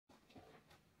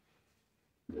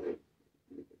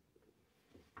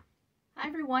Hi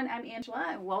everyone, I'm Angela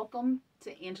and welcome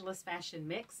to Angela's Fashion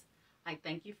Mix. I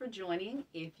thank you for joining.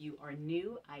 If you are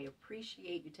new, I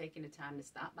appreciate you taking the time to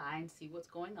stop by and see what's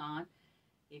going on.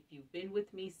 If you've been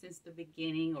with me since the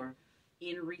beginning or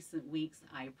in recent weeks,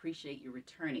 I appreciate you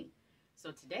returning.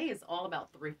 So today is all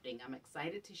about thrifting. I'm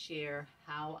excited to share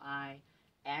how I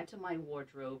add to my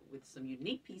wardrobe with some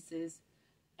unique pieces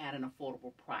at an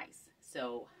affordable price.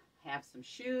 So I have some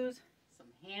shoes, some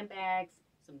handbags,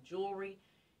 some jewelry,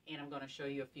 and I'm going to show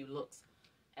you a few looks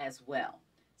as well.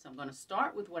 So I'm going to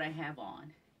start with what I have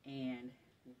on, and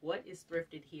what is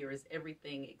thrifted here is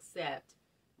everything except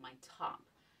my top.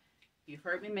 You've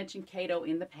heard me mention Cato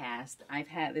in the past. I've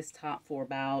had this top for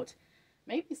about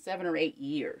maybe 7 or 8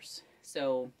 years,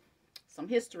 so some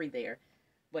history there,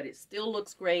 but it still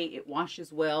looks great. It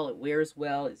washes well, it wears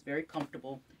well, it's very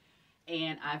comfortable,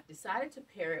 and I've decided to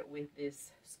pair it with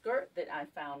this skirt that I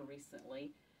found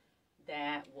recently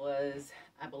that was,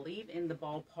 I believe, in the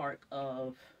ballpark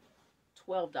of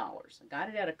 $12. I got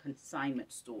it at a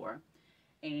consignment store.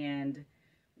 And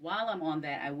while I'm on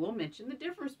that, I will mention the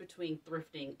difference between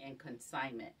thrifting and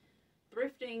consignment.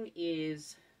 Thrifting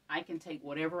is, I can take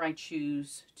whatever I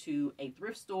choose to a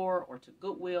thrift store or to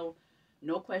Goodwill,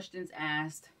 no questions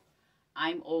asked.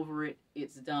 I'm over it,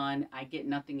 it's done, I get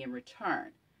nothing in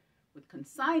return. With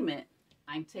consignment,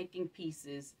 I'm taking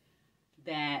pieces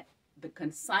that the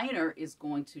consignor is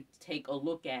going to take a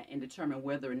look at and determine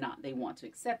whether or not they want to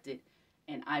accept it,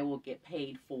 and I will get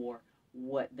paid for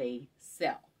what they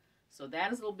sell. So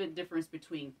that is a little bit difference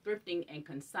between thrifting and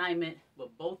consignment,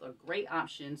 but both are great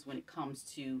options when it comes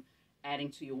to adding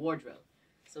to your wardrobe.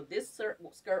 So this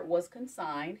skirt was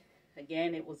consigned.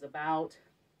 Again, it was about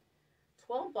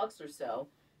 12 bucks or so,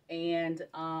 and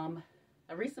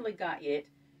I recently got it,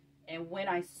 and when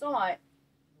I saw it,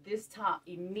 this top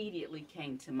immediately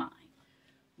came to mind.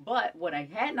 But what I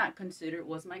had not considered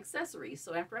was my accessories.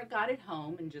 So after I got it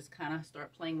home and just kind of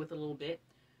start playing with it a little bit,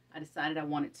 I decided I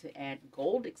wanted to add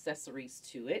gold accessories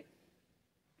to it.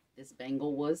 This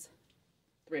bangle was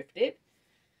thrifted.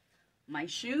 My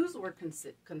shoes were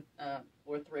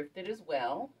thrifted as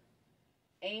well.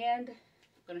 And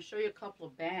I'm going to show you a couple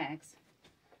of bags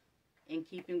in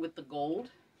keeping with the gold.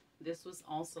 This was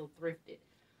also thrifted.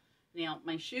 Now,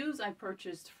 my shoes I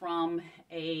purchased from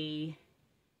an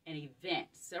event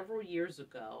several years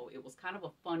ago. It was kind of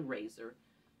a fundraiser,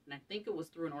 and I think it was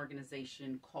through an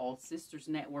organization called Sisters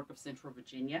Network of Central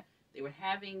Virginia. They were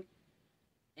having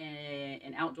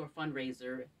an outdoor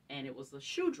fundraiser, and it was a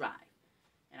shoe drive,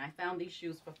 and I found these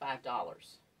shoes for $5.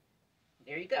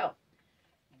 There you go.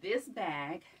 This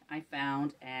bag I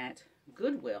found at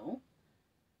Goodwill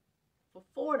for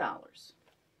 $4.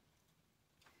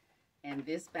 And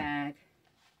this bag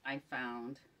I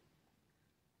found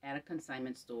at a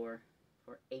consignment store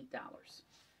for $8.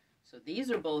 So these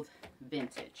are both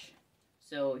vintage.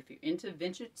 So if you're into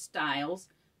vintage styles,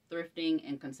 thrifting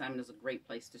and consignment is a great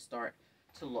place to start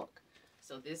to look.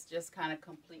 So this just kind of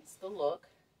completes the look.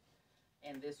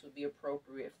 And this would be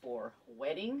appropriate for a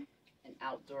wedding, an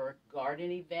outdoor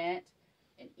garden event,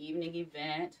 an evening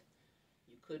event.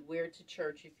 You could wear it to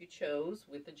church if you chose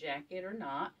with a jacket or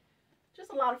not.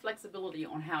 Just a lot of flexibility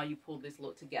on how you pull this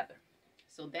look together.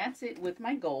 So that's it with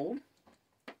my gold.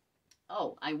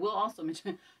 Oh, I will also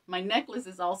mention my necklace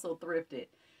is also thrifted.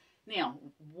 Now,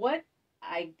 where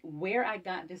I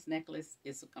got this necklace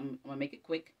is, I'm gonna make it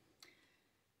quick.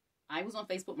 I was on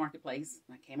Facebook Marketplace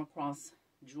and I came across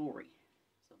jewelry.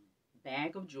 So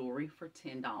bag of jewelry for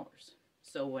 $10.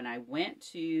 So when I went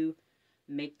to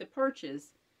make the purchase,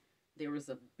 there was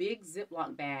a big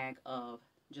Ziploc bag of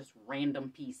just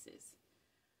random pieces.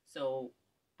 So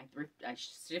I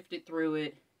sifted through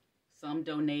it. Some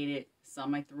donated,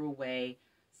 some I threw away,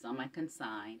 some I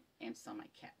consigned, and some I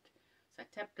kept. So I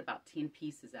kept about 10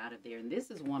 pieces out of there, and this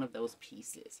is one of those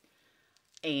pieces.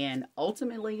 And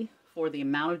ultimately, for the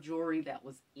amount of jewelry that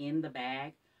was in the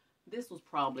bag, this was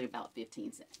probably about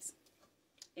 15 cents.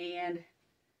 And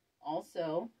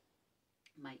also,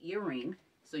 my earring.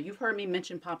 So you've heard me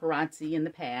mention paparazzi in the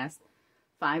past.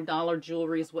 $5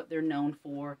 jewelry is what they're known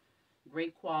for.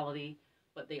 Great quality,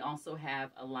 but they also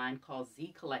have a line called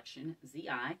Z Collection,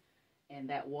 ZI, and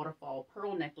that waterfall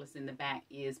pearl necklace in the back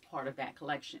is part of that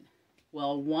collection.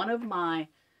 Well, one of my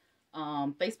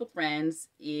Facebook friends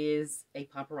is a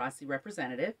paparazzi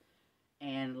representative,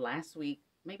 and last week,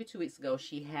 maybe 2 weeks ago,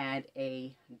 she had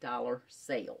a $1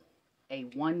 sale, a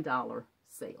 $1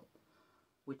 sale,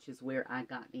 which is where I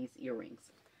got these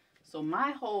earrings. So my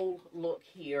whole look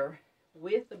here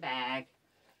with the bag,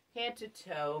 head to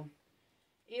toe,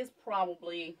 is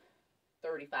probably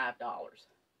 $35,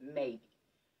 maybe.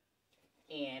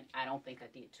 and I don't think I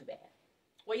did too bad.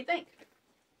 What do you think?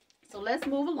 So let's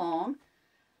move along.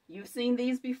 You've seen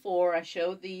these before. I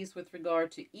showed these with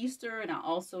regard to Easter, and I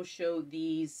also showed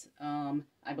these,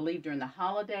 I believe, during the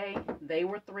holiday. They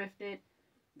were thrifted.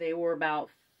 They were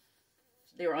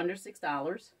under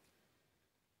 $6.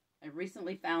 I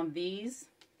recently found these.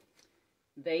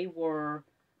 They were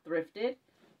thrifted.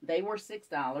 They were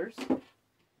 $6.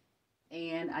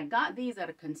 And I got these at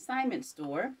a consignment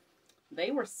store.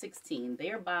 They were $16.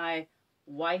 They're by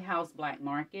White House Black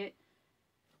Market.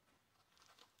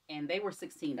 And they were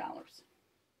 $16.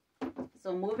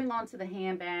 So moving on to the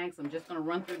handbags, I'm just going to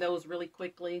run through those really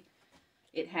quickly.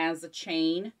 It has a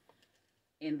chain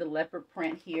in the leopard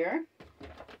print here.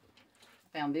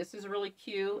 Found this is really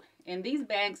cute. And these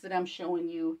bags that I'm showing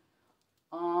you,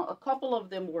 a couple of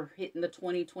them were hitting the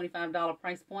 $20, $25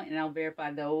 price point, and I'll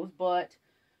verify those. But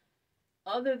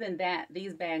other than that,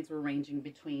 these bags were ranging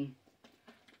between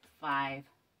 $5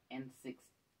 and $6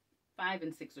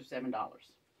 or $7.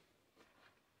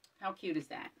 How cute is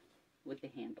that with the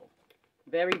handle?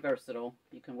 Very versatile.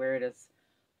 You can wear it as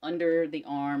under the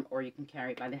arm, or you can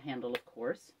carry it by the handle, of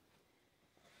course.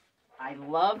 I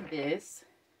love this.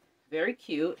 Very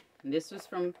cute. And this was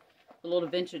from the little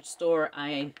vintage store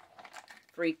I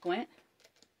frequent.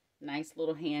 Nice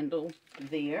little handle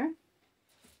there.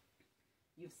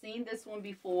 You've seen this one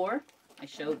before. I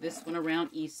showed this one around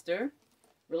Easter.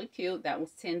 Really cute. That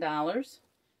was $10.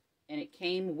 And it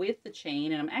came with the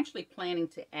chain. And I'm actually planning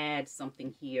to add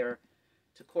something here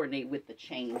to coordinate with the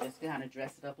chain, just to kind of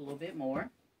dress it up a little bit more.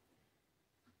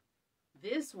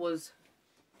 This was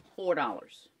 $4.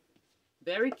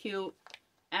 Very cute.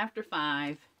 After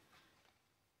 $5.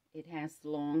 It has the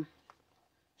long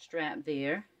strap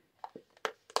there.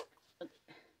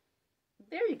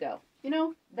 There you go. You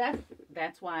know,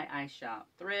 that's why I shop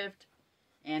thrift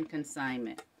and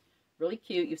consignment. Really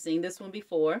cute. You've seen this one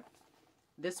before.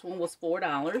 This one was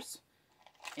 $4,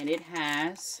 and it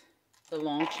has the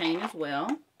long chain as well.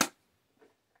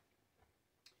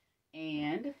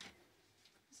 And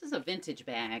this is a vintage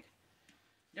bag.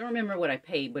 I don't remember what I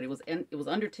paid, but it was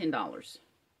under $10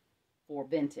 for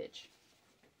vintage.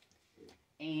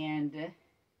 And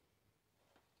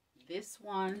this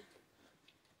one,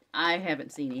 I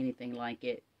haven't seen anything like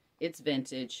it. It's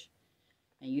vintage,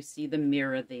 and you see the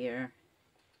mirror there.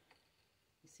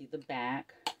 You see the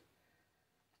back.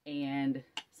 And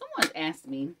someone asked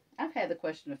me, I've had the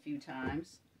question a few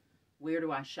times, where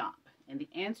do I shop? And the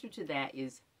answer to that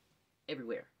is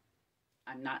everywhere.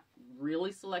 I'm not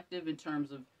really selective in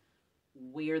terms of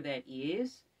where that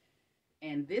is.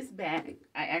 And this bag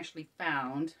I actually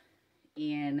found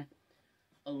in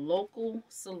a local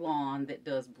salon that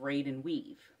does braid and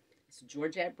weave. It's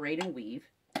Georgette Braid and Weave.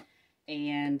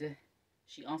 And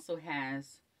she also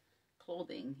has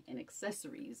clothing and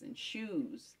accessories and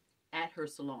shoes at her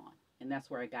salon. And that's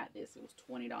where I got this. It was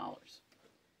 $20.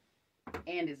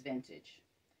 And it's vintage.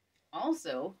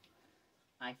 Also,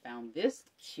 I found this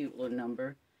cute little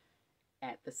number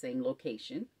at the same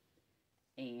location.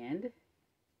 And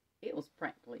it was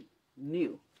practically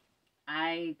new.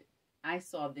 I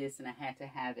saw this and I had to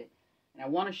have it. And I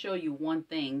want to show you one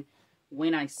thing.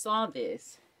 When I saw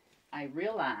this, I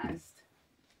realized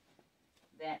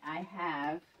that I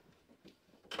have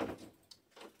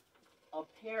a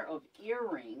pair of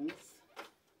earrings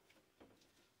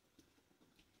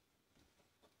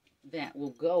that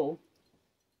will go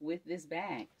with this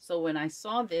bag. So when I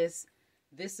saw this,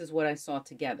 this is what I saw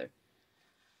together.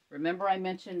 Remember I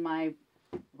mentioned my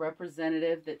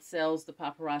representative that sells the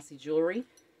paparazzi jewelry?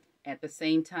 At the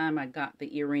same time I got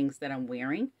the earrings that I'm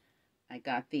wearing, I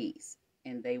got these,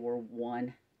 and they were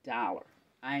 $1.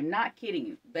 I'm not kidding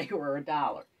you. They were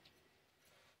 $1.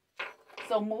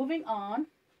 So moving on,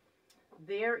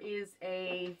 there is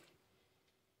an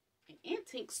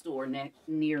antique store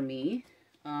near me.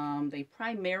 They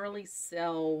primarily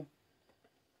sell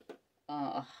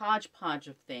a hodgepodge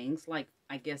of things, like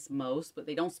I guess most, but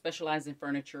they don't specialize in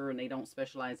furniture and they don't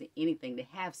specialize in anything. They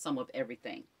have some of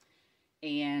everything.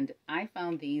 And I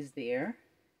found these there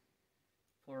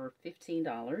for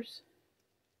 $15.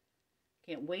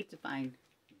 Can't wait to find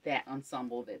that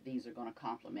ensemble that these are going to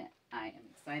complement. I am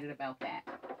excited about that.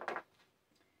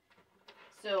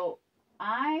 So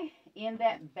in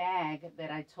that bag that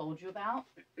I told you about,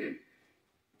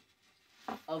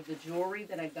 of the jewelry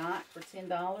that I got for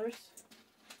 $10,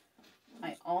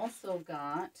 I also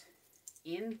got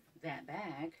in that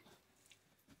bag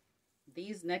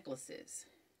these necklaces.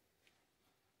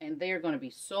 And they're going to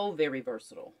be so very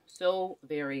versatile, so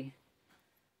very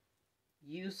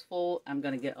useful. I'm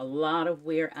going to get a lot of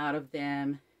wear out of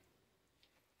them.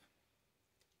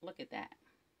 Look at that.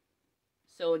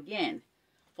 So again,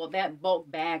 for that bulk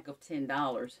bag of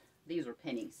 $10, these are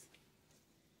pennies.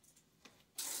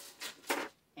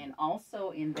 And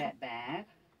also in that bag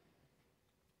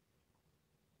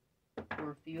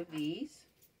were a few of these.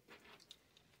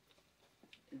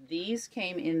 These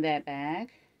came in that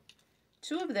bag.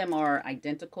 Two of them are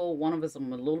identical. One of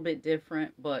them a little bit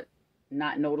different, but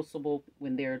not noticeable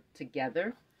when they're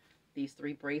together. These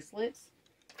 3 bracelets.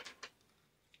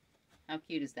 How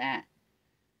cute is that?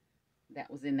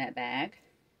 That was in that bag.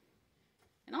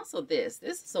 And also this.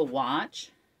 This is a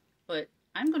watch, but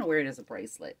I'm going to wear it as a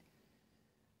bracelet.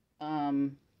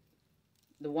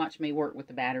 The watch may work with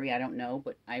the battery, I don't know,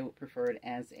 but I would prefer it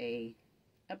as a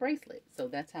bracelet. So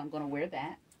that's how I'm going to wear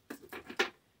that.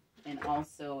 And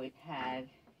also it had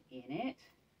in it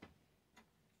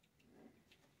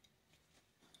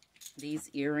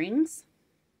these earrings.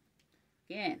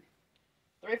 Again,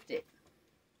 thrifted.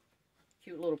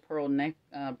 Cute little pearl neck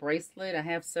bracelet. I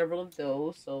have several of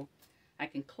those, so I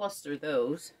can cluster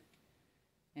those.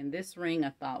 And this ring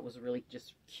I thought was really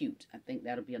just cute. I think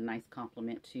that'll be a nice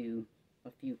compliment to a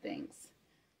few things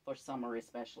for summer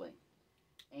especially.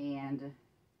 And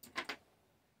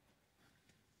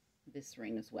this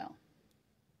ring as well.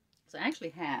 So I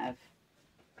actually have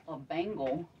a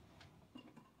bangle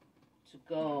to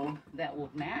go that will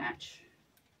match.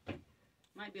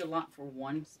 Might be a lot for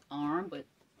one arm, but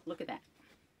look at that.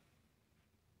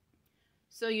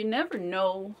 So you never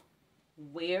know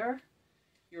where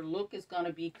your look is going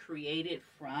to be created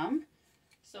from.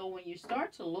 So when you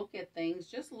start to look at things,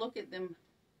 just look at them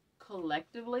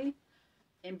collectively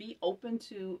and be open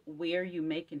to where you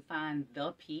may can find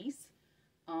the piece.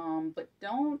 But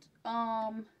don't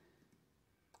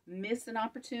miss an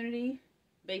opportunity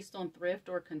based on thrift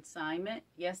or consignment.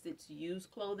 Yes, it's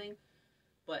used clothing,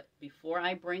 but before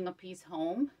I bring a piece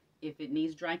home, if it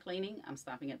needs dry cleaning, I'm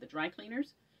stopping at the dry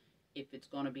cleaners. If it's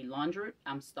going to be laundered,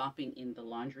 I'm stopping in the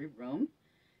laundry room.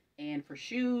 And for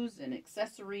shoes and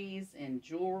accessories and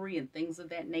jewelry and things of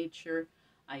that nature,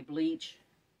 I bleach,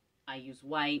 I use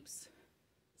wipes,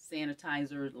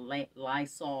 sanitizer,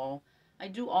 Lysol. I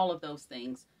do all of those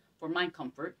things for my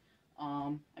comfort.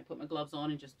 I put my gloves on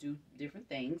and just do different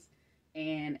things.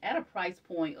 And at a price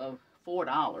point of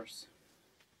 $4,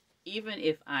 even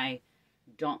if I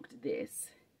dunked this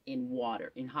in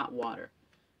water, in hot water,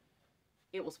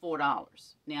 it was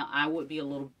 $4. Now, I would be a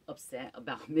little upset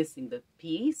about missing the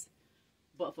piece,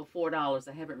 but for $4,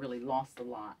 I haven't really lost a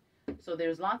lot. So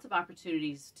there's lots of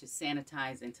opportunities to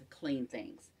sanitize and to clean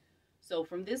things. So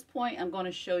from this point, I'm going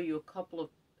to show you a couple of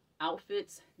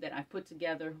outfits that I put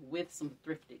together with some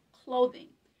thrifted clothing.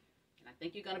 And I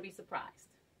think you're going to be surprised.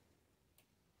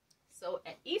 So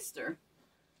at Easter,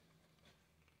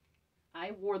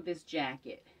 I wore this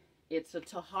jacket. It's a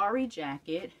Tahari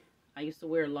jacket. I used to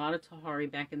wear a lot of Tahari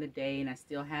back in the day, and I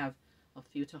still have a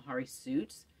few Tahari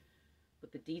suits.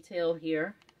 But the detail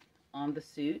here on the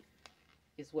suit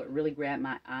is what really grabbed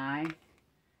my eye.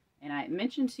 And I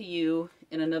mentioned to you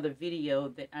in another video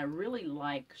that I really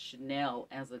like Chanel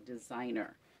as a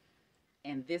designer.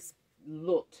 And this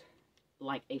looked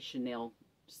like a Chanel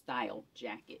style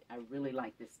jacket. I really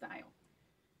like this style.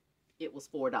 It was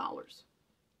 $4.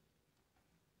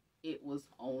 It was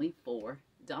only $4.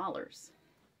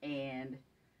 And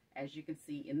as you can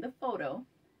see in the photo,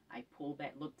 I pulled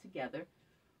that look together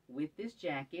with this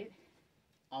jacket,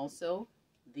 also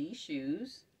these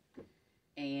shoes,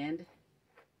 and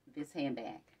this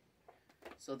handbag.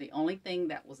 So the only thing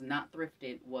that was not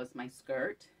thrifted was my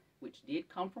skirt, which did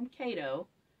come from Cato,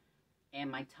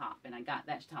 and my top, and I got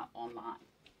that top online.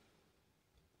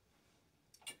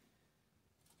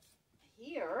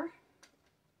 Here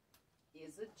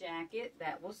is a jacket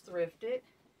that was thrifted.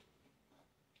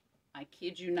 I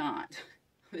kid you not,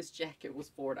 this jacket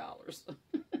was $4.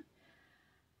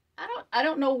 I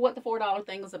don't know what the $4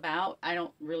 thing was about. I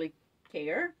don't really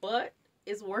care, but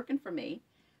it's working for me.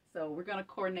 So we're going to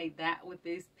coordinate that with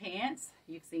these pants.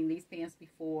 You've seen these pants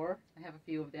before. I have a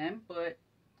few of them, but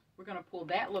we're going to pull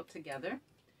that look together.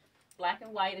 Black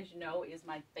and white, as you know, is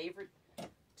my favorite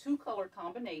two-color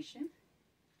combination.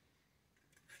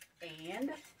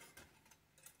 And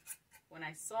when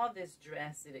I saw this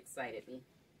dress, it excited me.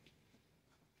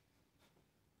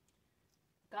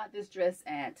 Got this dress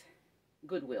at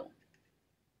Goodwill.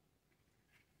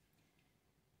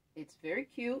 It's very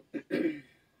cute.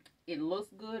 It looks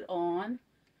good on,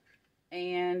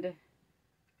 and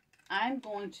I'm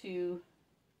going to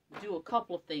do a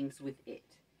couple of things with it.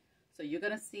 So you're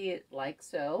going to see it like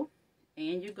so,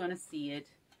 and you're going to see it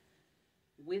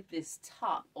with this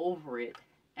top over it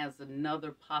as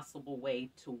another possible way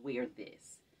to wear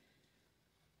this.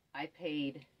 I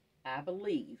paid, I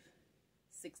believe,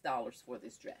 $6 for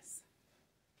this dress.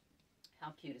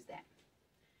 How cute is that?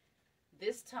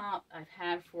 This top I've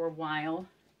had for a while,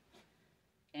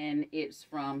 and it's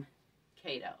from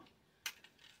Cato.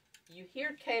 You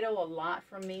hear Cato a lot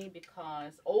from me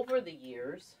because over the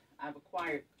years, I've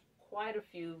acquired quite a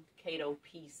few Cato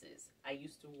pieces. I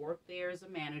used to work there as a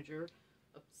manager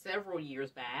several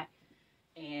years back,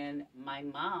 and my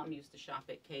mom used to shop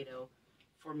at Cato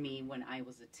for me when I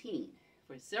was a teen.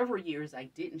 For several years, I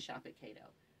didn't shop at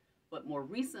Cato. But more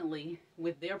recently,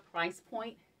 with their price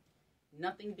point,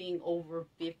 nothing being over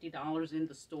 $50 in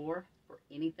the store for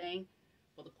anything,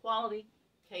 for the quality,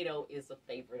 Cato is a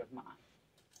favorite of mine.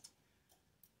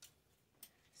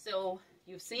 So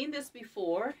you've seen this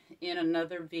before in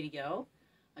another video.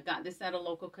 I got this at a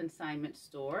local consignment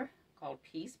store called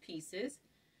Piece Pieces,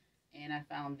 and I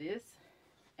found this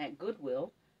at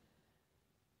Goodwill,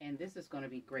 and this is going to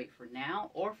be great for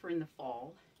now or for in the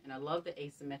fall. And I love the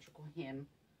asymmetrical hem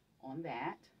on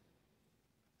that.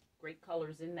 Great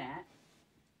colors in that.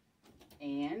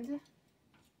 And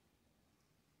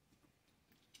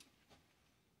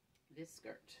this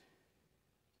skirt.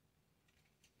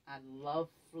 I love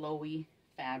flowy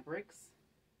fabrics,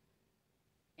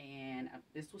 and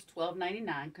this was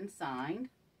 $12.99 consigned,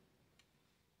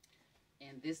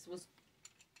 and this was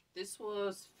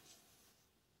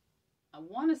I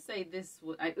want to say this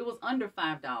was it was under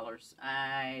 $5.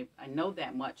 I know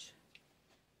that much.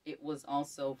 It was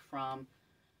also from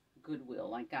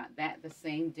Goodwill. I got that the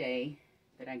same day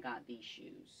that I got these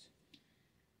shoes.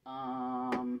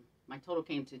 My total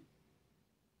came to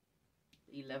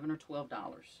 $11 or $12.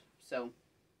 So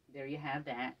there you have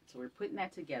that. So we're putting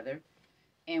that together.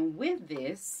 And with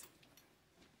this,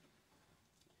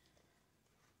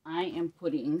 I am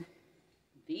putting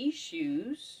these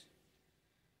shoes.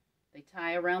 They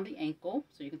tie around the ankle,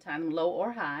 so you can tie them low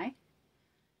or high.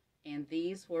 And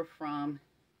these were from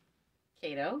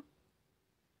Cato,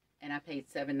 and I paid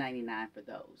 $7.99 for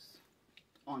those,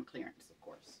 on clearance, of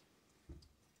course.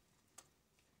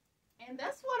 And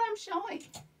that's what I'm showing.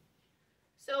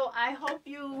 So I hope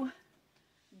you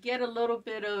get a little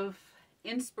bit of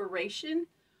inspiration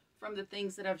from the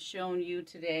things that I've shown you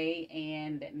today,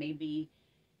 and that maybe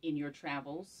in your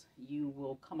travels you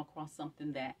will come across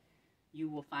something that you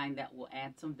will find that will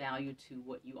add some value to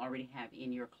what you already have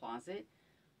in your closet.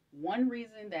 One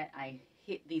reason that I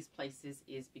hit these places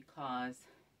is because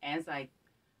as I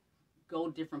go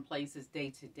different places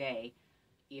day to day,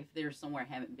 if there's somewhere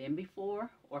I haven't been before,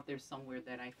 or if there's somewhere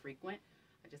that I frequent,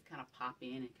 I just kind of pop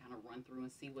in and kind of run through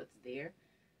and see what's there.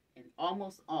 And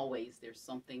almost always there's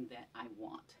something that I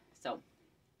want. So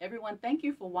everyone, thank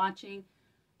you for watching.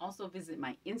 Also visit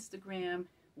my Instagram,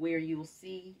 where you will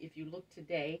see, if you look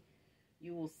today,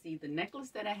 you will see the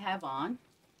necklace that I have on,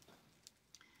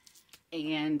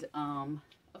 and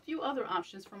a few other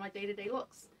options for my day-to-day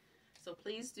looks. So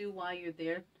please do, while you're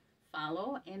there,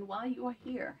 follow, and while you are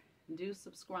here, do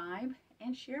subscribe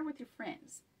and share with your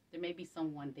friends. There may be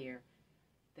someone there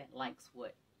that likes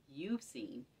what you've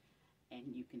seen, and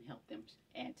you can help them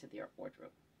add to their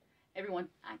wardrobe. Everyone,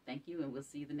 I thank you, and we'll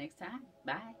see you the next time.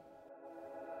 Bye.